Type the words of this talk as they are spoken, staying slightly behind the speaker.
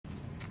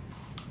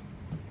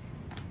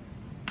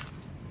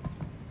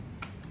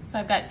So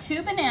I've got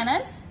 2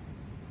 bananas,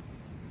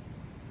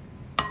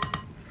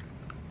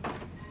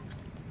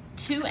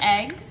 2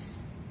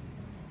 eggs.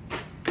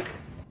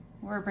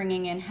 We're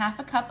bringing in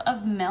 1/2 cup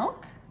of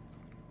milk.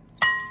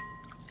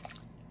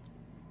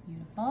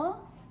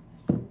 Beautiful.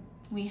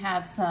 We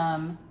have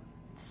some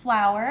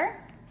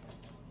flour.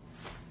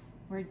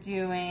 We're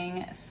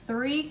doing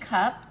 3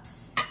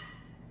 cups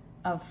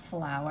of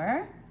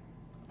flour.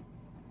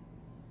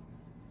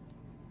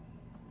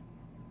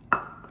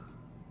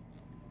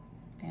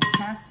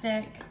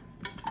 Fantastic.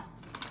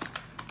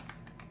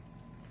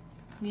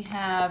 We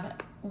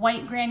have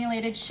white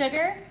granulated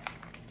sugar.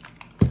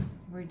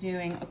 We're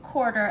doing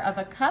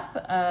 1/4 cup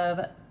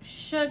of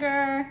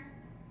sugar.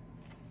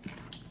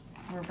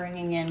 We're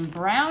bringing in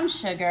brown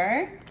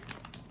sugar.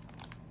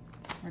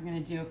 We're gonna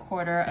do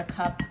 1/4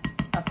 cup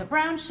of the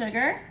brown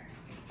sugar.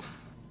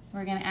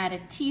 We're gonna add a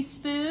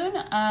teaspoon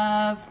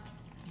of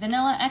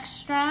vanilla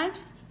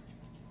extract,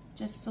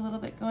 just a little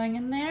bit going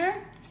in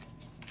there.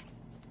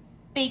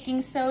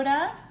 Baking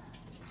soda,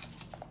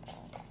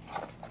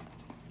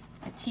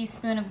 a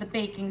teaspoon of the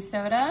baking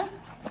soda.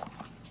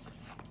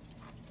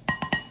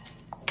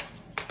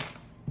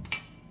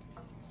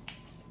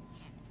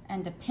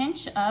 And a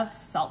pinch of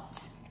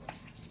salt.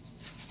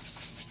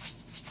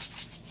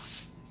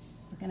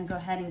 We're gonna go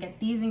ahead and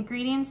get these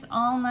ingredients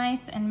all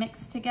nice and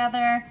mixed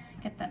together,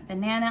 get that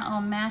banana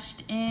all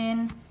mashed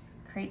in,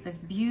 create this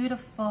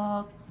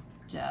beautiful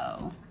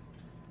dough.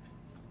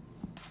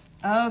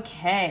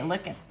 Okay,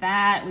 look at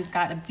that. We've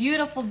got a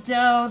beautiful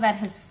dough that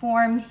has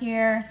formed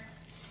here.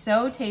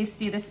 So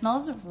tasty. This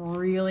smells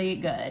really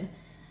good.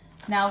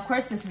 Now, of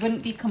course, this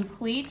wouldn't be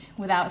complete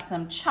without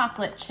some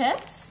chocolate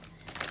chips.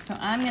 So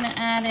I'm gonna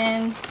add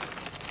in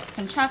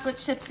some chocolate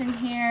chips in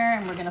here,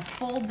 and we're gonna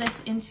fold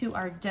this into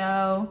our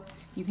dough.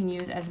 You can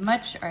use as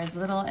much or as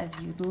little as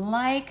you'd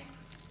like.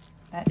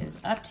 That is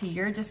up to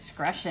your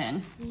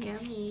discretion.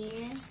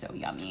 Yummy. So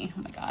yummy,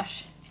 oh my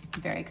gosh.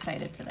 I'm very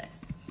excited for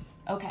this.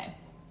 Okay,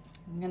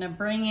 I'm gonna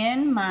bring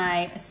in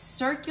my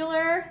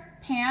circular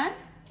pan,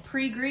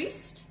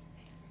 pre-greased,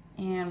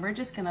 and we're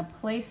just gonna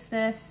place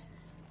this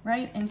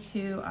right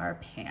into our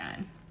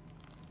pan.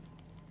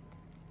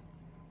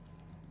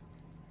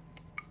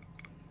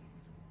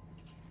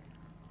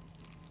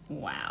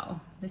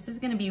 Wow, this is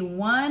gonna be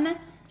one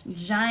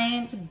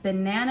giant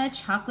banana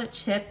chocolate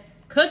chip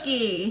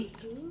cookie.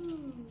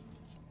 Ooh.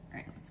 All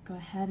right, let's go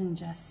ahead and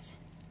just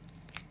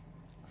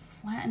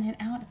flatten it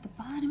out at the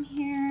bottom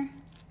here.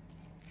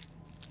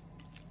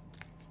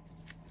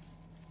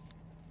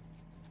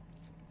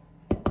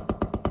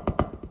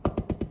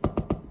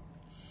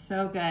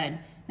 So good.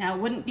 Now,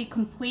 it wouldn't be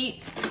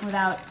complete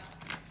without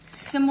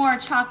some more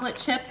chocolate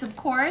chips, of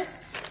course.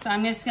 So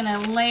I'm just gonna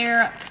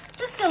layer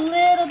just a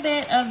little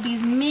bit of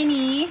these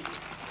mini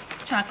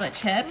chocolate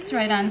chips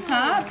right on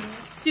top.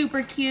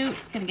 Super cute.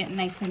 It's gonna get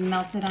nice and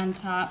melted on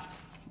top.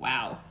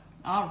 Wow.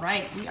 All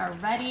right, we are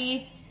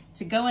ready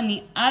to go in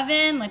the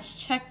oven. Let's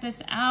check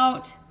this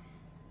out.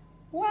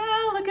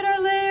 Wow, look at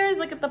our layers.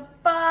 Look at the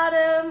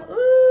bottom.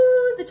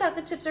 Ooh, the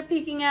chocolate chips are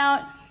peeking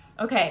out.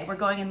 Okay, we're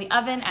going in the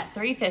oven at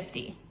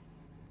 350.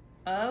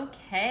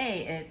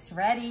 Okay, it's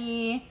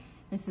ready.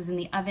 This was in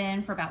the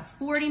oven for about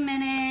 40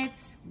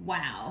 minutes.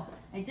 Wow.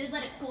 I did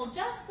let it cool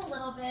just a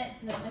little bit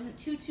so that it wasn't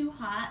too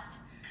hot.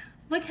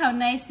 Look how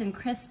nice and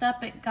crisped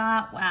up it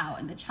got. Wow,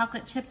 and the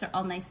chocolate chips are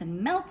all nice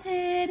and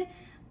melted.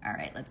 All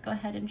right, let's go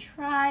ahead and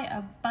try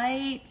a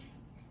bite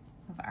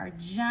of our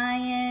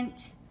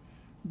giant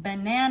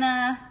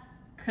banana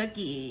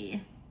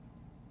cookie.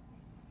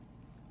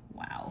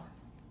 Wow.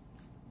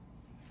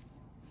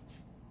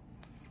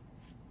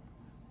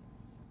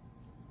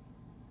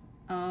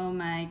 Oh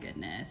my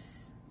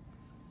goodness.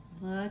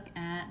 Look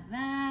at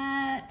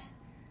that.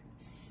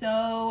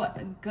 So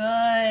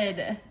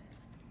good.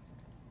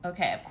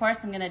 Okay, of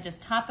course I'm gonna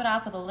just top it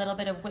off with a little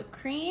bit of whipped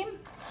cream.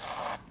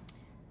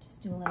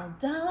 Just do a little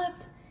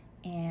dollop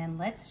and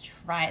let's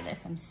try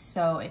this. I'm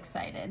so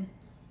excited.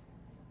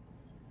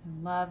 I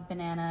love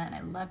banana and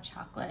I love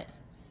chocolate.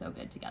 So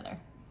good together.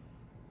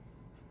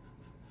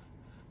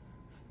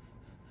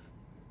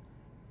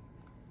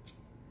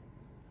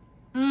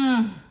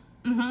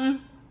 Mm-hmm.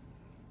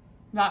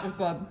 That is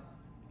good.